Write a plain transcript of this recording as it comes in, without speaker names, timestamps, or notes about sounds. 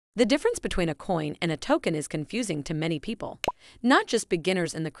The difference between a coin and a token is confusing to many people, not just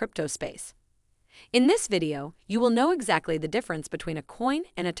beginners in the crypto space. In this video, you will know exactly the difference between a coin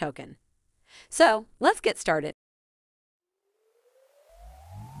and a token. So, let's get started.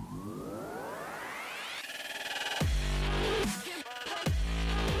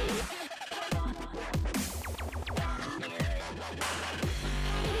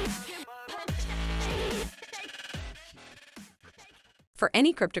 For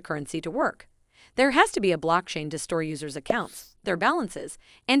any cryptocurrency to work, there has to be a blockchain to store users' accounts, their balances,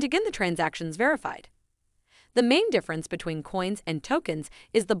 and to get the transactions verified. The main difference between coins and tokens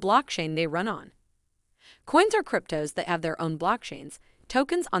is the blockchain they run on. Coins are cryptos that have their own blockchains.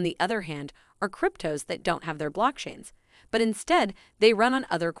 Tokens, on the other hand, are cryptos that don't have their blockchains, but instead they run on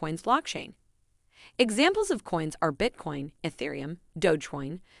other coins' blockchain. Examples of coins are Bitcoin, Ethereum,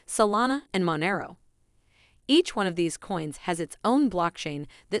 Dogecoin, Solana, and Monero. Each one of these coins has its own blockchain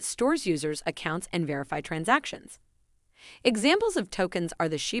that stores users' accounts and verify transactions. Examples of tokens are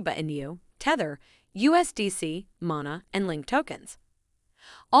the Shiba Inu, Tether, USDC, Mana, and Link tokens.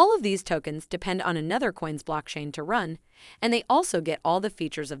 All of these tokens depend on another coin's blockchain to run, and they also get all the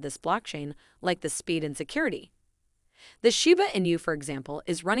features of this blockchain, like the speed and security. The Shiba Inu, for example,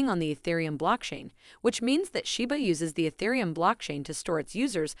 is running on the Ethereum blockchain, which means that Shiba uses the Ethereum blockchain to store its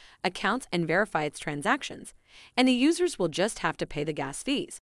users' accounts and verify its transactions, and the users will just have to pay the gas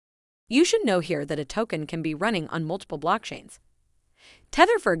fees. You should know here that a token can be running on multiple blockchains.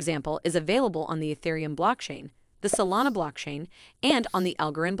 Tether, for example, is available on the Ethereum blockchain, the Solana blockchain, and on the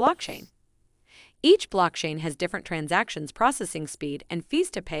Algorand blockchain. Each blockchain has different transactions processing speed and fees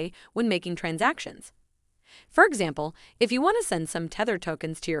to pay when making transactions. For example, if you want to send some Tether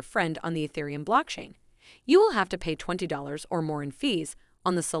tokens to your friend on the Ethereum blockchain, you will have to pay $20 or more in fees.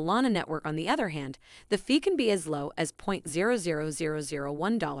 On the Solana network, on the other hand, the fee can be as low as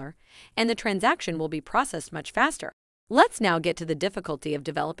 $0.00001, and the transaction will be processed much faster. Let's now get to the difficulty of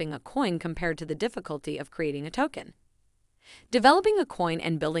developing a coin compared to the difficulty of creating a token. Developing a coin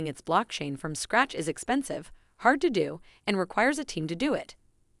and building its blockchain from scratch is expensive, hard to do, and requires a team to do it.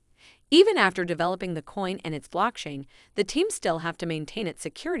 Even after developing the coin and its blockchain, the team still have to maintain its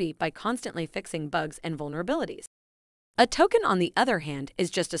security by constantly fixing bugs and vulnerabilities. A token, on the other hand,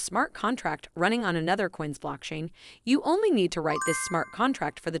 is just a smart contract running on another coin's blockchain. You only need to write this smart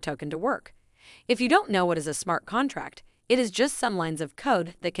contract for the token to work. If you don't know what is a smart contract, it is just some lines of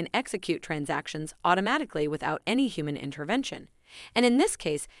code that can execute transactions automatically without any human intervention. And in this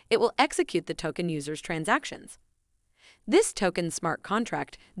case, it will execute the token user's transactions. This token smart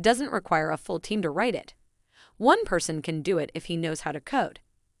contract doesn't require a full team to write it. One person can do it if he knows how to code.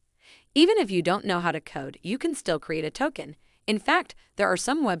 Even if you don't know how to code, you can still create a token. In fact, there are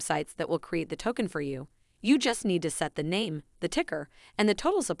some websites that will create the token for you. You just need to set the name, the ticker, and the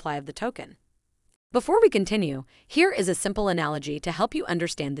total supply of the token. Before we continue, here is a simple analogy to help you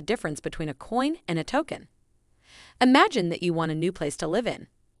understand the difference between a coin and a token. Imagine that you want a new place to live in.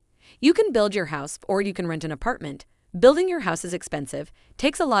 You can build your house or you can rent an apartment. Building your house is expensive,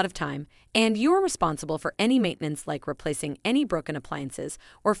 takes a lot of time, and you are responsible for any maintenance like replacing any broken appliances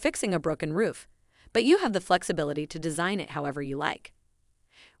or fixing a broken roof, but you have the flexibility to design it however you like.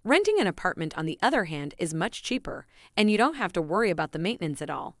 Renting an apartment, on the other hand, is much cheaper, and you don't have to worry about the maintenance at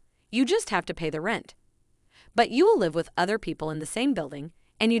all. You just have to pay the rent. But you will live with other people in the same building,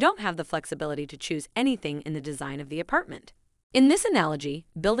 and you don't have the flexibility to choose anything in the design of the apartment. In this analogy,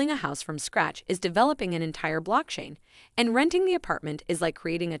 building a house from scratch is developing an entire blockchain, and renting the apartment is like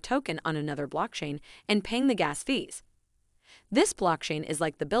creating a token on another blockchain and paying the gas fees. This blockchain is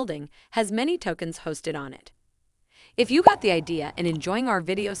like the building, has many tokens hosted on it. If you got the idea and enjoying our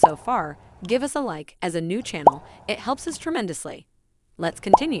video so far, give us a like. As a new channel, it helps us tremendously. Let's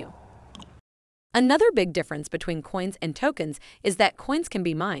continue. Another big difference between coins and tokens is that coins can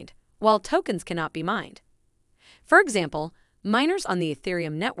be mined, while tokens cannot be mined. For example, miners on the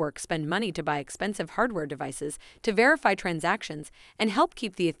Ethereum network spend money to buy expensive hardware devices to verify transactions and help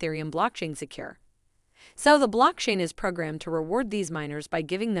keep the Ethereum blockchain secure. So the blockchain is programmed to reward these miners by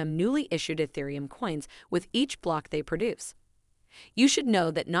giving them newly issued Ethereum coins with each block they produce. You should know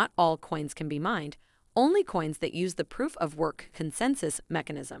that not all coins can be mined, only coins that use the proof of work consensus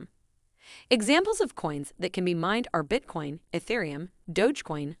mechanism. Examples of coins that can be mined are Bitcoin, Ethereum,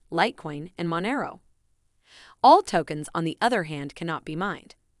 Dogecoin, Litecoin, and Monero. All tokens, on the other hand, cannot be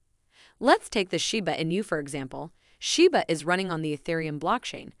mined. Let's take the Shiba Inu, for example. Shiba is running on the Ethereum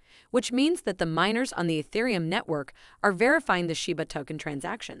blockchain, which means that the miners on the Ethereum network are verifying the Shiba token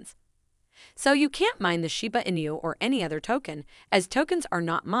transactions. So you can't mine the Shiba Inu or any other token, as tokens are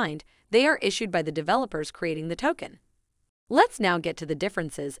not mined, they are issued by the developers creating the token. Let's now get to the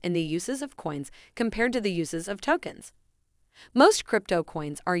differences in the uses of coins compared to the uses of tokens. Most crypto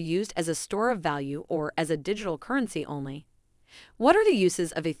coins are used as a store of value or as a digital currency only. What are the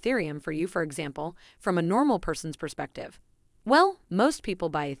uses of Ethereum for you, for example, from a normal person's perspective? Well, most people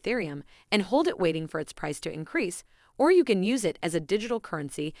buy Ethereum and hold it waiting for its price to increase, or you can use it as a digital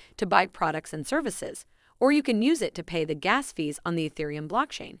currency to buy products and services, or you can use it to pay the gas fees on the Ethereum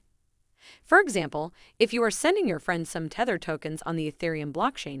blockchain. For example, if you are sending your friend some Tether tokens on the Ethereum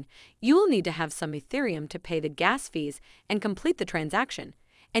blockchain, you will need to have some Ethereum to pay the gas fees and complete the transaction,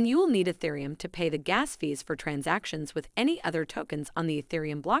 and you will need Ethereum to pay the gas fees for transactions with any other tokens on the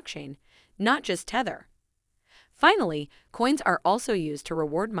Ethereum blockchain, not just Tether. Finally, coins are also used to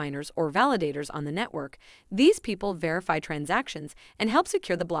reward miners or validators on the network. These people verify transactions and help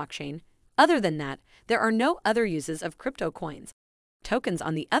secure the blockchain. Other than that, there are no other uses of crypto coins. Tokens,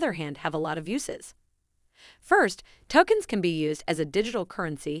 on the other hand, have a lot of uses. First, tokens can be used as a digital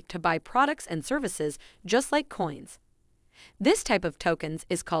currency to buy products and services just like coins. This type of tokens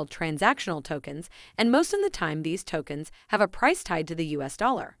is called transactional tokens, and most of the time these tokens have a price tied to the US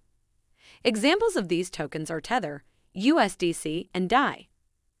dollar. Examples of these tokens are Tether, USDC, and DAI.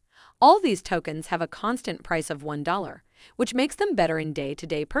 All these tokens have a constant price of $1, which makes them better in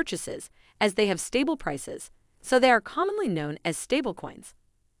day-to-day purchases, as they have stable prices, so they are commonly known as stablecoins.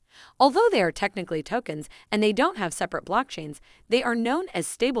 Although they are technically tokens and they don't have separate blockchains, they are known as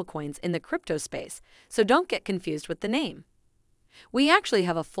stablecoins in the crypto space, so don't get confused with the name. We actually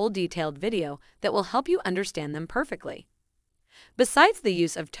have a full detailed video that will help you understand them perfectly. Besides the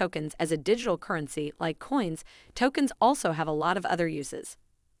use of tokens as a digital currency like coins, tokens also have a lot of other uses.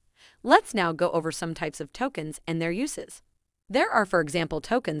 Let's now go over some types of tokens and their uses. There are, for example,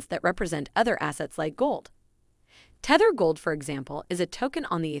 tokens that represent other assets like gold. Tether Gold, for example, is a token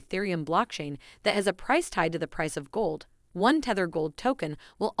on the Ethereum blockchain that has a price tied to the price of gold. One Tether Gold token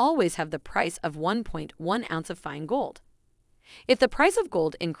will always have the price of 1.1 ounce of fine gold. If the price of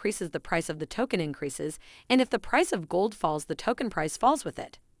gold increases, the price of the token increases, and if the price of gold falls, the token price falls with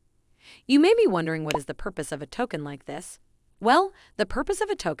it. You may be wondering, what is the purpose of a token like this? Well, the purpose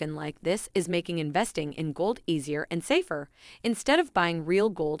of a token like this is making investing in gold easier and safer. Instead of buying real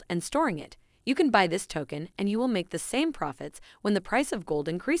gold and storing it, you can buy this token and you will make the same profits when the price of gold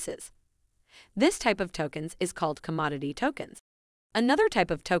increases. This type of tokens is called commodity tokens. Another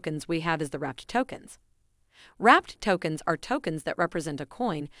type of tokens we have is the wrapped tokens. Wrapped tokens are tokens that represent a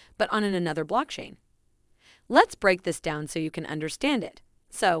coin, but on another blockchain. Let's break this down so you can understand it.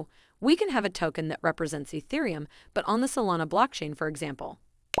 So, we can have a token that represents Ethereum, but on the Solana blockchain, for example.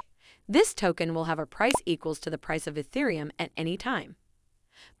 This token will have a price equals to the price of Ethereum at any time.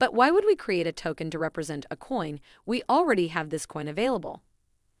 But why would we create a token to represent a coin? We already have this coin available.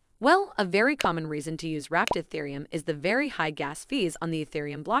 Well, a very common reason to use wrapped Ethereum is the very high gas fees on the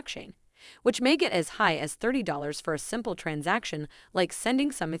Ethereum blockchain, which may get as high as $30 for a simple transaction like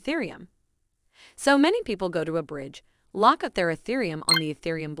sending some Ethereum. So many people go to a bridge, lock up their Ethereum on the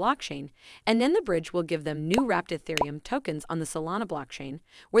Ethereum blockchain, and then the bridge will give them new wrapped Ethereum tokens on the Solana blockchain,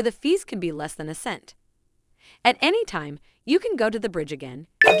 where the fees can be less than a cent. At any time, you can go to the bridge again,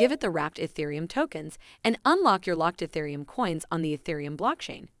 give it the wrapped Ethereum tokens, and unlock your locked Ethereum coins on the Ethereum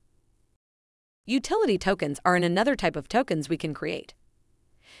blockchain. Utility tokens are another type of tokens we can create.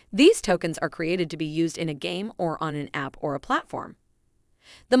 These tokens are created to be used in a game or on an app or a platform.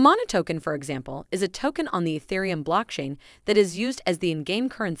 The Mana token, for example, is a token on the Ethereum blockchain that is used as the in-game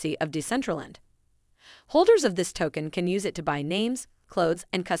currency of Decentraland. Holders of this token can use it to buy names, clothes,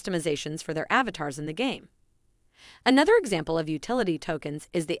 and customizations for their avatars in the game. Another example of utility tokens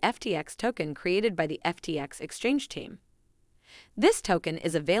is the FTX token created by the FTX exchange team. This token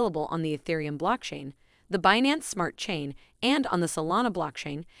is available on the Ethereum blockchain, the Binance Smart Chain, and on the Solana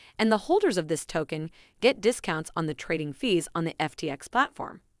blockchain, and the holders of this token get discounts on the trading fees on the FTX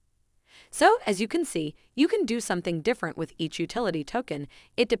platform. So, as you can see, you can do something different with each utility token.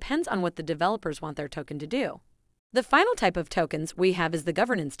 It depends on what the developers want their token to do. The final type of tokens we have is the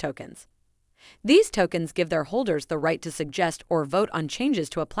governance tokens. These tokens give their holders the right to suggest or vote on changes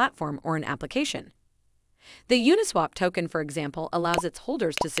to a platform or an application. The Uniswap token, for example, allows its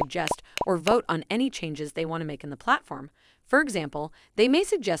holders to suggest or vote on any changes they want to make in the platform. For example, they may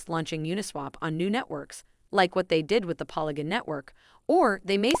suggest launching Uniswap on new networks, like what they did with the Polygon network, or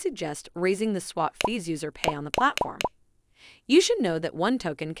they may suggest raising the swap fees users pay on the platform. You should know that one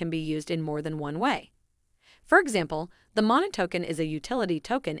token can be used in more than one way. For example, the Mana token is a utility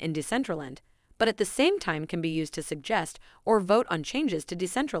token in Decentraland, but at the same time can be used to suggest or vote on changes to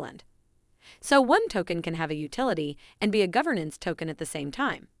Decentraland. So one token can have a utility and be a governance token at the same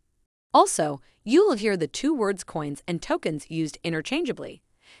time. Also, you will hear the two words coins and tokens used interchangeably.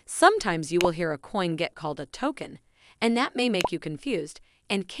 Sometimes you will hear a coin get called a token, and that may make you confused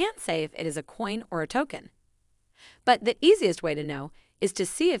and can't say if it is a coin or a token. But the easiest way to know is to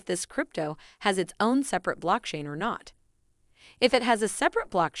see if this crypto has its own separate blockchain or not. If it has a separate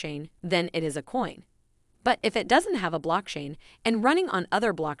blockchain, then it is a coin. But if it doesn't have a blockchain and running on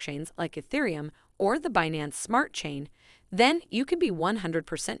other blockchains like Ethereum or the Binance Smart Chain, then you can be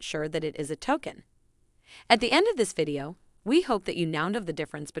 100% sure that it is a token. At the end of this video, we hope that you now know the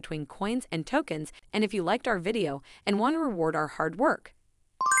difference between coins and tokens, and if you liked our video and want to reward our hard work,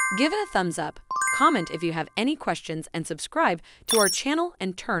 give it a thumbs up, comment if you have any questions, and subscribe to our channel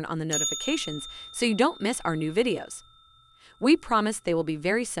and turn on the notifications so you don't miss our new videos. We promise they will be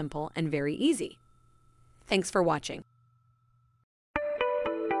very simple and very easy. Thanks for watching.